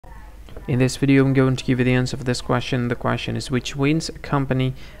In this video, I'm going to give you the answer for this question. The question is, which winds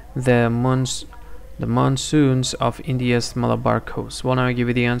accompany the monsoons of India's Malabar coast? Well, now I give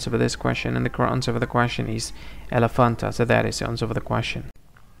you the answer for this question, and the correct answer for the question is Elephanta. So that is the answer for the question.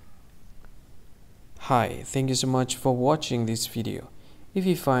 Hi, thank you so much for watching this video. If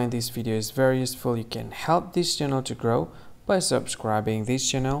you find this video is very useful, you can help this channel to grow by subscribing this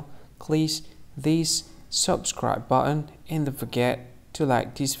channel. Please this subscribe button and don't forget to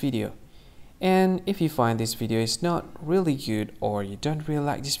like this video. And if you find this video is not really good, or you don't really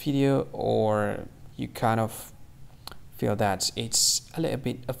like this video, or you kind of feel that it's a little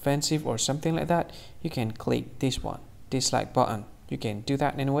bit offensive or something like that, you can click this one, dislike button. You can do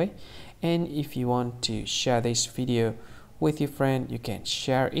that anyway. And if you want to share this video with your friend, you can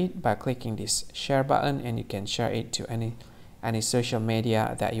share it by clicking this share button, and you can share it to any social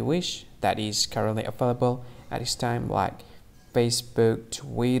media that you wish that is currently available at this time, like Facebook,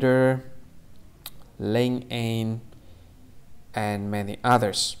 Twitter, LinkedIn, and many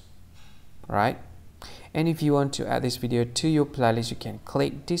others, right? And if you want to add this video to your playlist, you can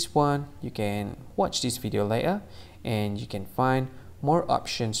click this one. You can watch this video later, and you can find more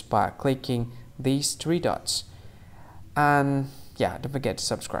options by clicking these three dots. And yeah, don't forget to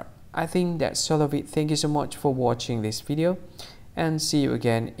subscribe. I think that's all of it. Thank you so much for watching this video, and see you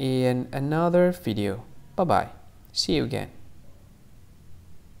again in another video. Bye bye. See you again.